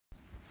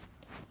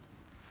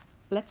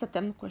Let's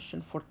attempt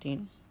question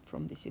 14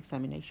 from this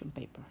examination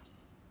paper.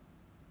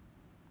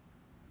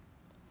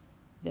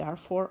 There are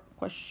 4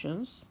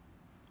 questions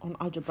on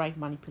algebraic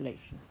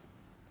manipulation.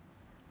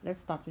 Let's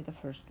start with the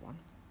first one.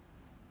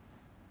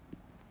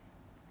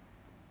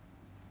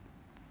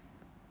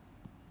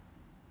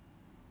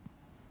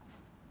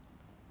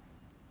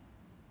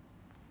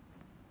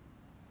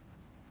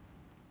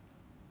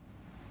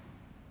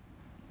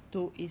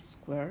 Two is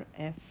square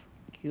f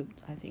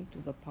cubed, I think, to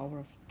the power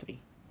of 3.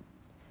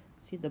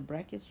 See, the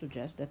bracket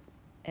suggests that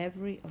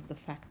every of the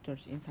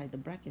factors inside the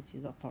brackets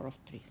is a power of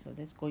 3. So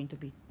that's going to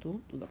be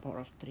 2 to the power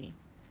of 3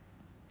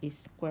 is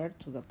squared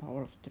to the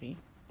power of 3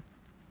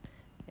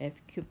 f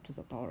cubed to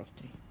the power of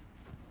 3.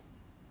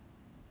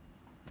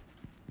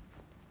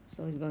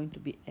 So it's going to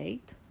be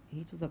 8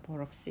 e to the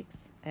power of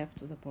 6 f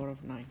to the power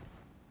of 9.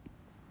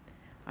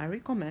 I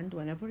recommend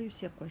whenever you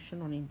see a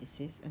question on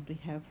indices and we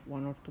have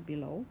 1 or 2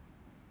 below,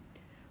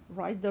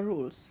 write the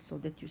rules so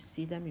that you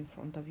see them in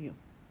front of you.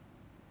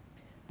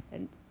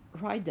 And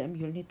write them,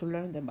 you'll need to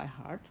learn them by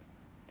heart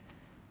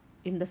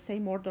in the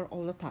same order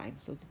all the time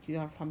so that you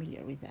are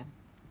familiar with them.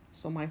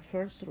 So my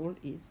first rule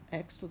is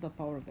x to the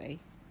power of a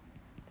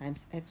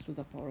times x to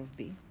the power of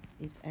b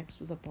is x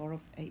to the power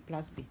of a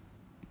plus b.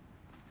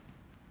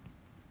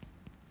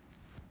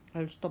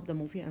 I'll stop the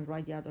movie and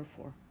write the other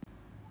 4.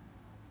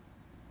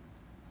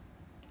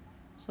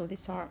 So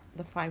these are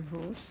the 5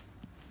 rules.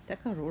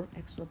 Second rule,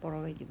 x to the power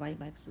of a divided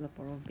by x to the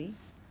power of b.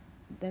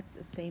 That's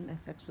the same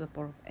as x to the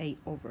power of a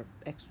over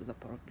x to the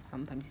power of b.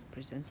 Sometimes it's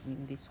presented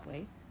in this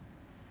way.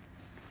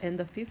 And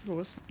the 5th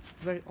rule,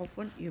 very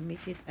often you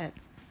meet it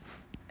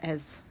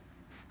as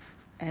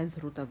nth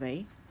root of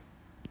a.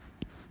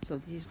 So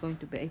this is going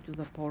to be a to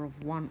the power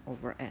of 1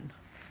 over n.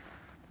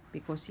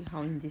 Because see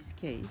how in this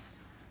case,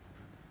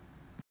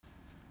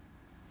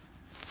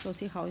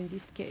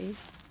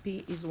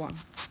 p is 1.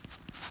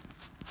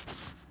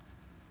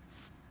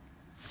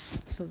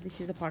 So this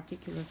is a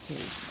particular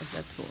case of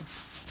that rule.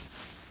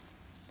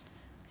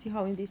 See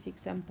how in this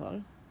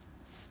example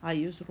I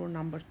use rule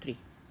number 3.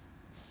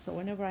 So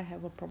whenever I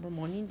have a problem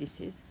on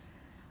indices,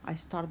 I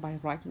start by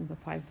writing the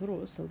 5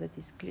 rules so that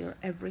it's clear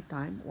every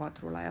time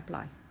what rule I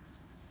apply.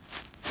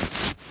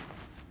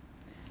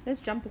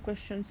 Let's jump to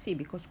question C,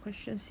 because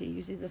question C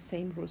uses the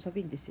same rules of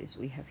indices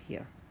we have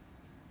here.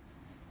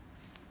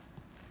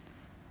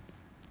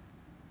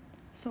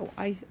 So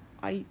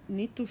I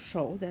need to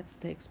show that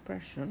the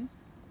expression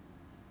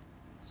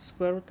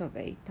square root of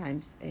a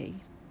times a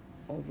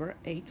over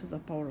a to the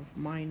power of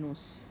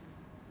minus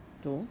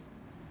 2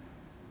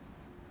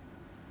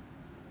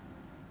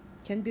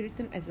 can be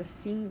written as a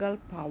single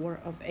power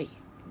of a, in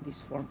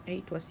this form,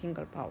 a to a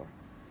single power.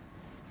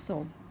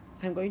 So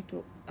I'm going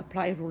to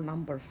apply rule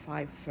number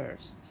 5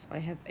 first. So I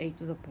have a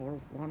to the power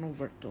of 1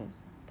 over 2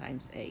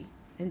 times a,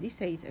 and this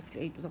a is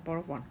actually a to the power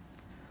of 1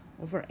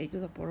 over a to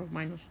the power of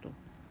minus 2.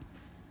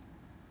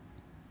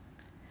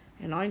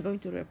 And now I'm going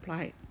to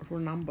apply rule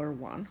number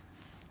 1.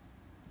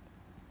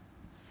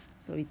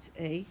 So it's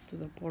a to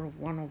the power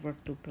of 1 over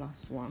 2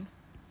 plus 1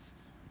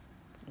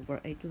 over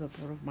a to the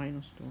power of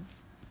minus 2,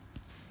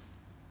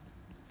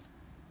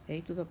 a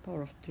to the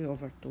power of 3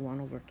 over 2,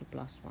 1 over 2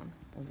 plus 1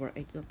 over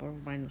a to the power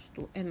of minus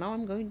 2. And now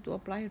I'm going to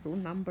apply rule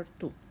number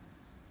 2.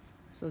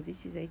 So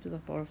this is a to the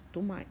power of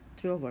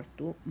 3 over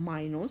 2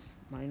 minus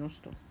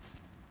 2,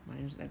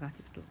 minus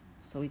negative 2.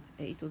 So it's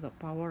a to the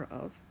power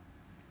of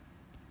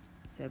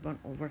 7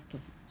 over 2.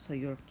 So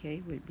your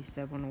k will be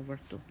 7 over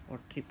 2, or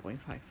 3.5.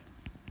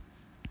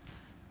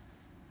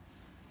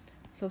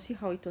 So see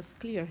how it was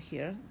clear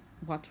here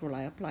what rule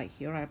I apply.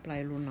 Here I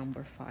apply rule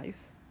number 5,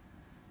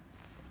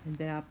 and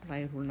then I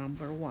apply rule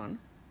number 1,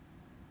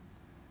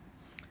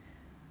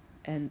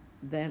 and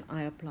then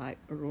I apply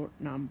rule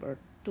number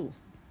 2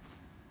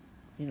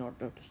 in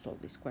order to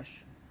solve this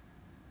question.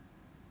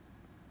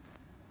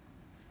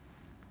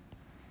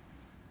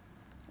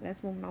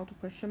 Let's move now to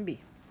question B.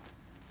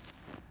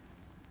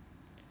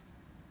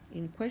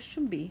 In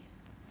question B,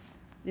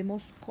 the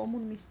most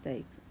common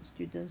mistake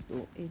students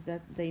do is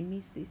that they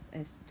miss this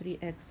as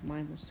 3x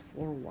minus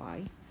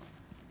 4y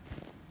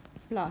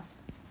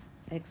plus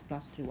x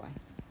plus 3y.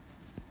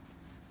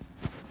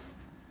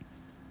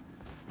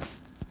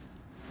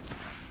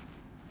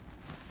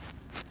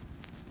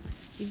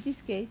 In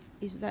this case,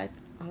 is that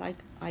like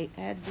I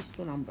add these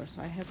two numbers.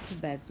 So I have two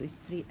bags with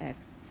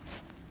 3x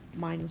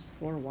minus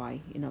 4y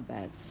in a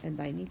bag,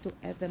 and I need to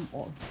add them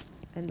all.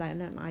 And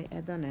then I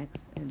add an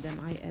x, and then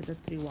I add a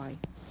 3y.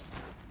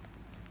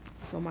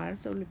 So my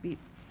answer will be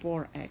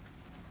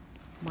 4x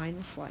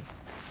minus y,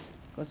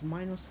 because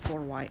minus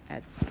 4y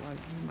add y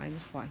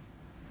minus y.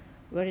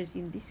 Whereas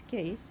in this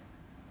case,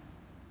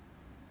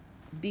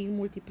 being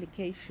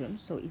multiplication,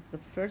 so it's the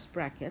first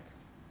bracket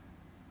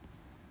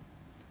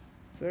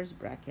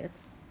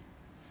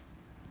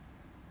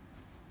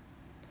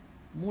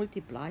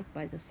multiplied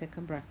by the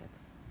second bracket.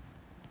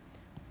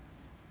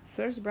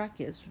 First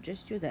bracket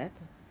suggests you that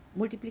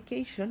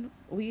multiplication,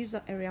 we use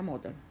the area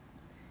model.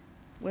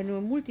 When we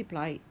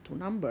multiply two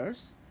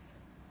numbers,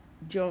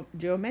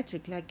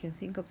 geometrically I can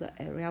think of the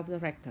area of the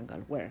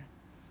rectangle, where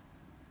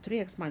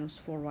 3x minus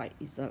 4y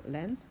is the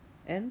length,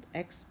 and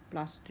x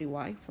plus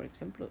 3y, for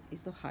example,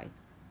 is the height.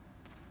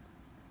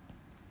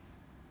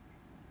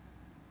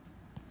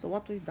 So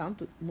what we've done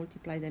to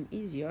multiply them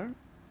easier,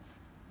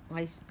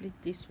 I split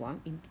this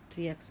one into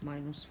 3x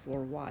minus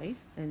 4y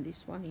and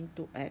this one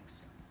into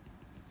x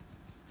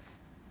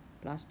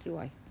plus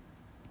 3y.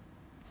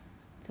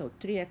 So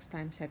 3x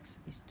times x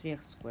is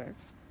 3x squared,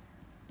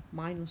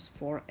 minus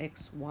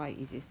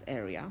 4xy is this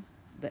area.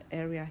 The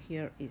area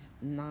here is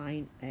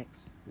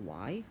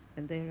 9xy,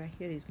 and the area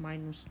here is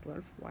minus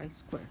 12y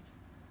squared.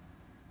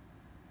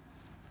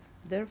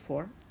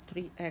 Therefore,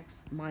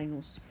 3x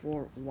minus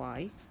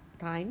 4y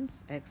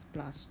times x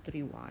plus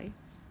 3y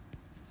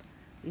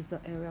is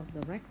the area of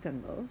the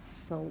rectangle,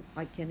 so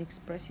I can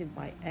express it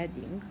by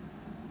adding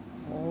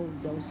all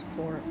those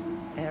four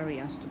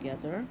areas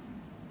together,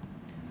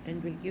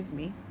 and will give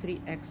me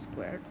 3x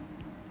squared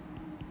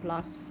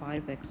plus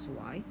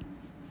 5xy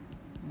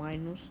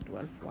minus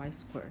 12y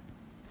squared.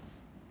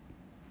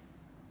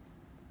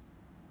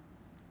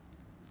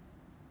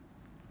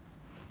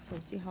 So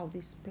see how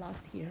this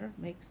plus here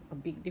makes a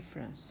big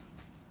difference.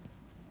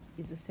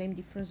 It's the same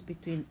difference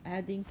between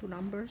adding two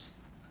numbers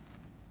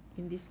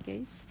in this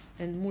case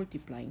and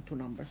multiplying two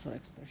numbers or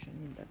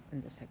expression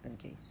in the second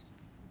case.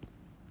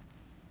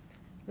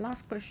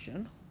 Last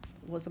question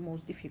was the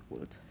most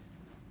difficult.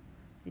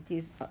 It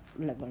is a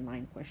level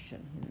 9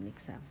 question in an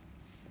exam,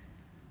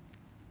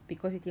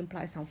 because it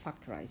implies some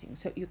factorizing.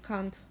 So you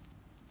can't,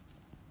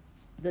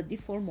 the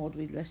default mode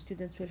with the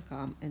students will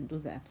come and do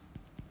that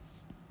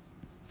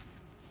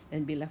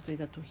and be left with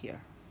a 2 here.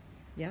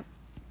 Yeah,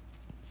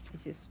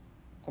 this is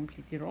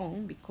completely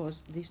wrong,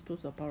 because these 2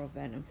 to the power of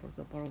n and 4 to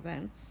the power of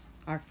n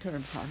are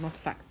terms, are not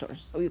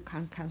factors, so you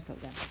can't cancel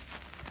them.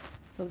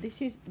 So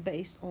this is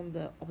based on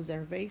the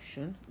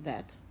observation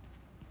that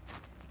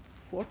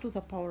 4 to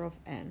the power of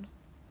n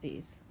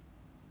is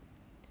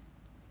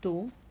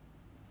 2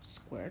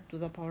 squared to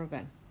the power of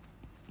n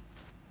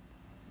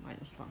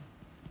minus 1.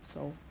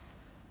 So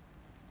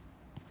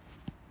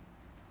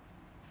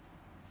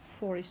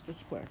 4 is 2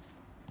 squared.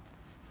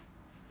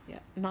 Yeah.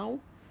 Now,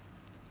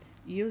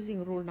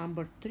 using rule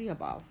number 3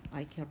 above,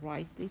 I can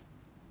write it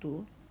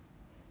 2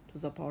 to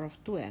the power of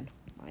 2n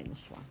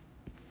minus 1.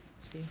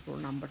 See, rule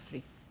number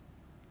 3.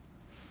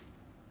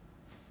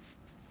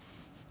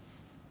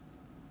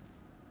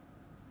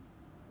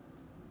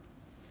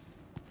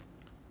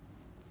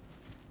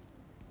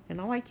 And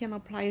now I can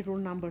apply rule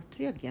number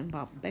 3 again,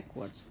 but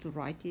backwards, to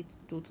write it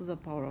 2 to the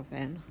power of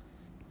n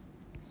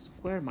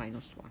square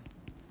minus 1.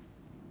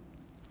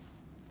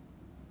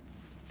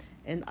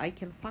 And I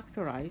can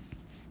factorize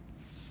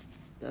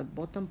the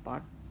bottom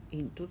part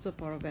in 2 to the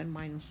power of n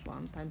minus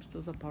 1 times 2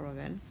 to the power of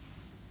n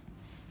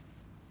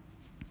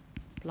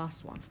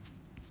plus 1.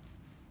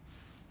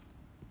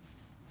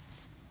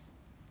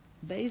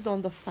 Based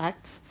on the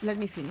fact, let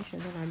me finish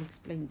and then I'll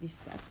explain this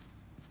step.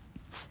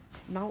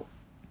 Now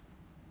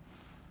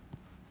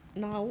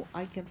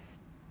I can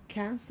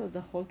cancel the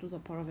whole to the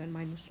power of n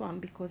minus 1,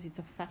 because it's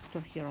a factor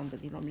here on the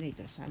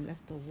denominator. So I'm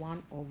left with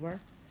 1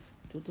 over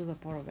 2 to the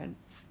power of n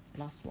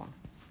plus 1.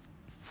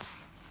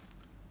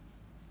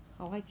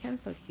 How I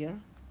cancel here,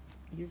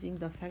 using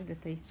the fact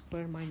that a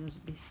squared minus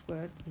b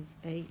squared is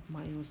a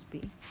minus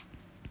b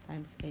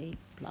times a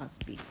plus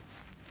b.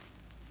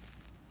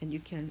 And you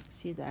can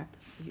see that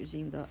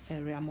using the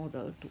area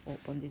model to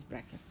open these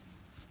brackets.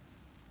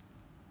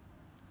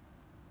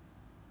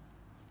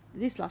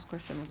 This last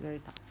question was very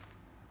tough.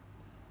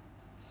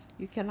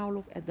 You can now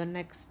look at the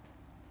next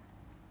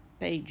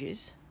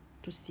pages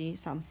to see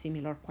some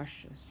similar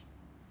questions.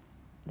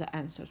 The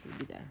answers will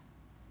be there.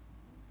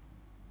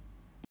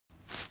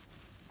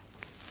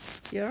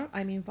 Here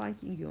I'm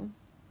inviting you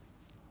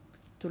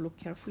to look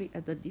carefully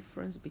at the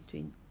difference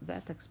between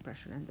that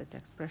expression and that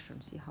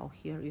expression. See how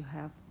here you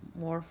have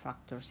more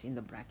factors in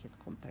the bracket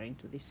comparing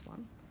to this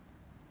one.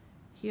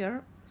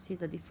 Here, see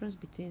the difference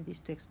between these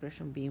two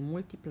expressions being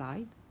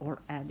multiplied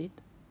or added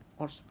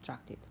or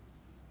subtracted.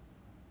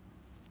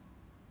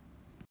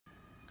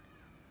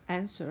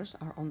 Answers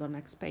are on the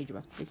next page,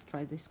 but please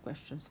try these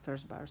questions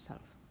first by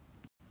yourself.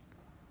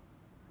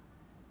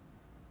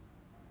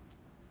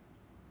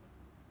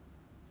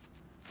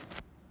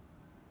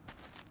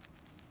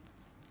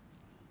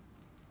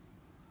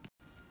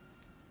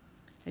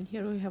 And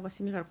here we have a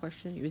similar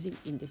question using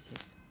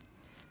indices.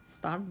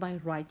 Start by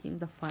writing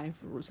the 5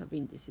 rules of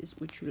indices,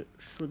 which you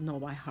should know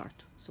by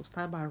heart. So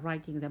start by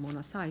writing them on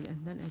a side,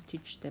 and then at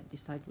each step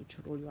decide which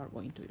rule you are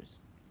going to use.